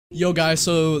Yo guys,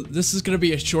 so this is gonna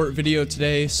be a short video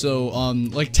today. So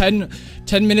like 10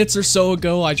 minutes or so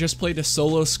ago, I just played a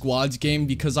solo squads game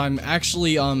because I'm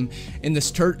actually in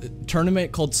this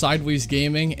tournament called Sideways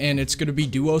Gaming, and it's gonna be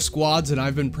duo squads, and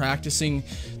I've been practicing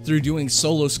through doing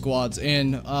solo squads.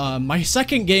 And my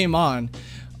second game on,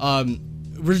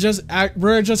 we're just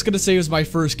gonna say it was my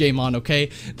first game on, okay?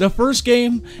 The first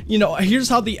game, you know, here's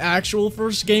how the actual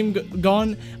first game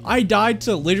gone. I died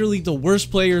to literally the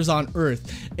worst players on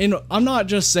earth, and I'm not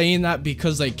just saying that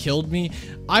because they killed me.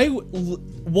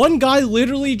 One guy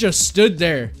literally just stood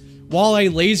there while I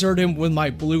lasered him with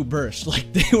my blue burst.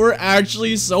 Like, they were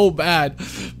actually so bad.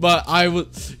 But I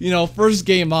was, you know, first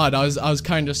game on, I was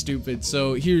kind of stupid.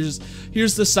 So here's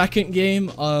the second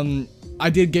game. I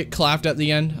did get clapped at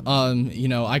the end. You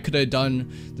know, I could have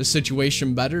done the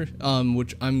situation better,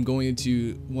 which I'm going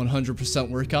to 100%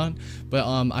 work on. But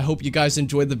I hope you guys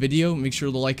enjoyed the video. Make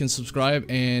sure to like and subscribe,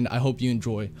 and I hope you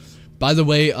enjoy. By the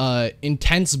way,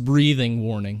 intense breathing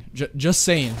warning. Just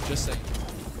saying.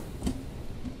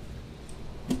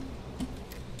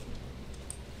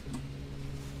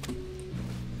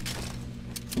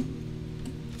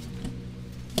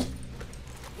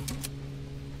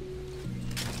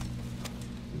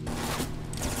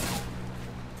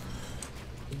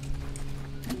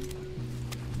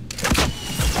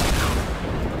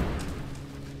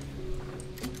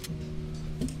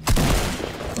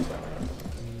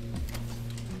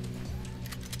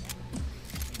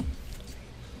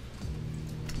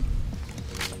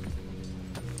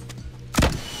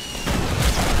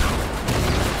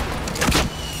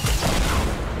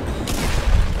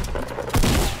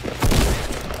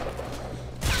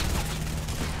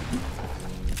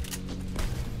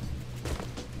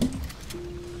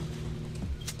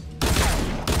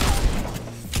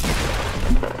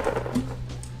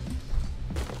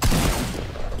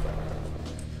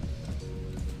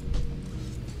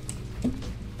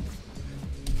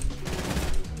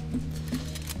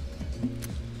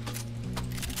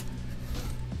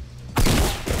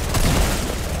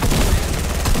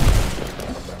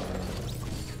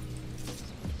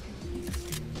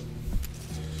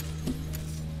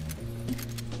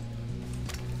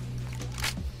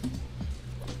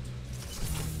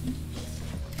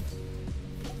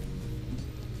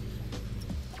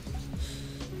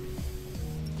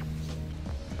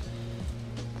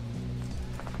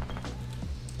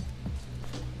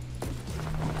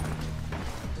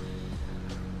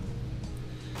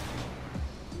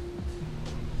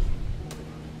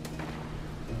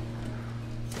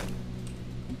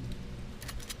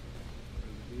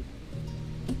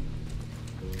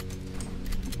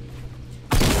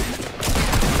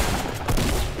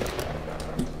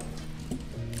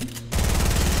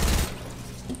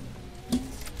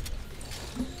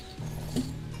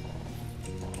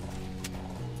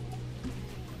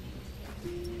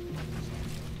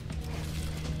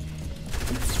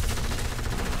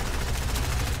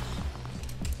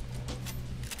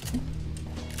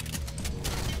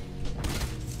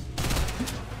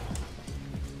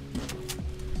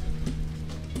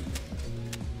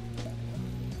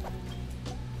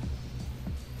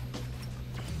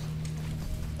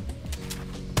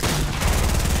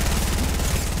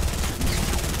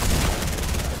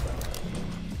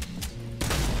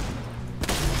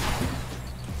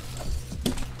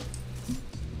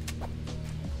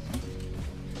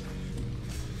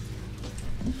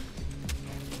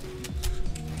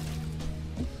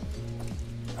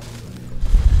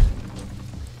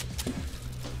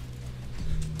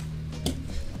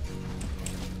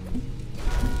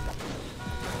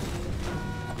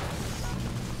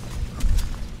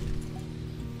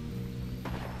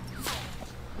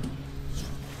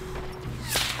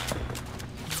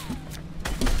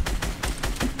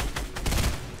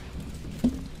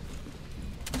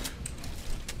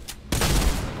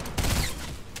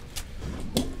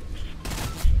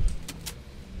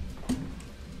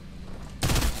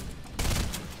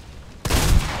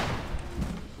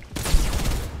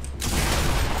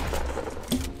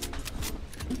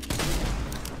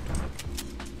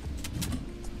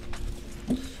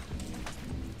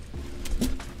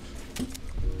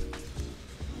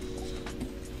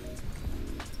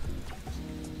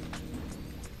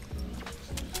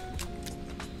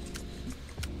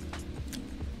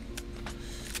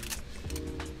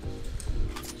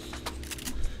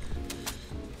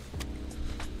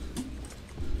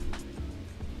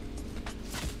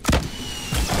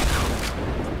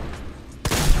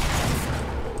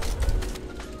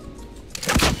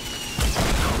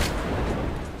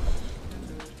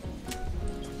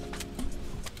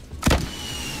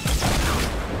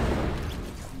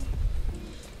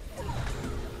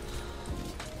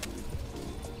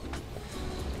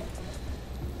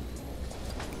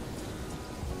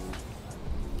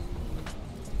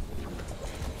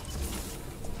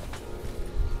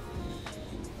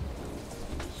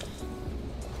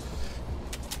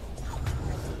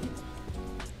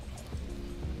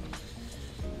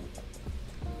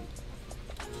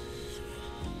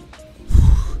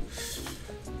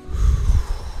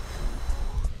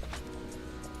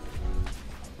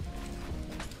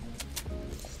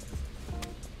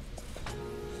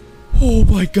 Oh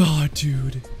my god,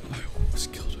 dude. I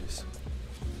almost killed us.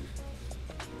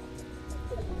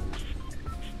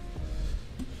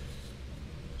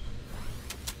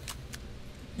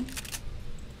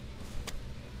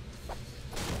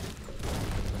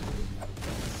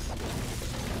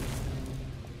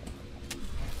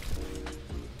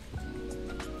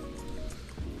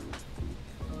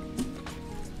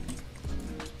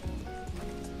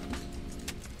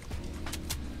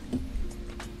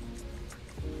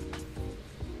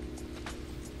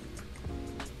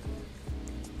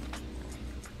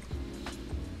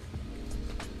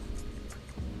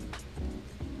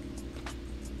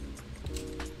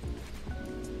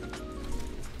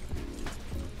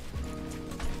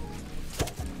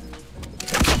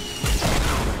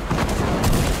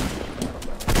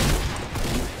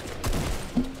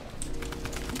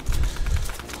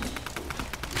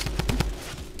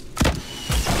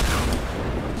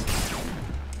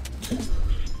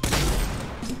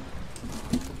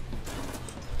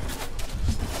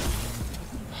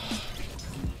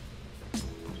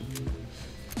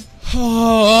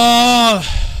 Oh.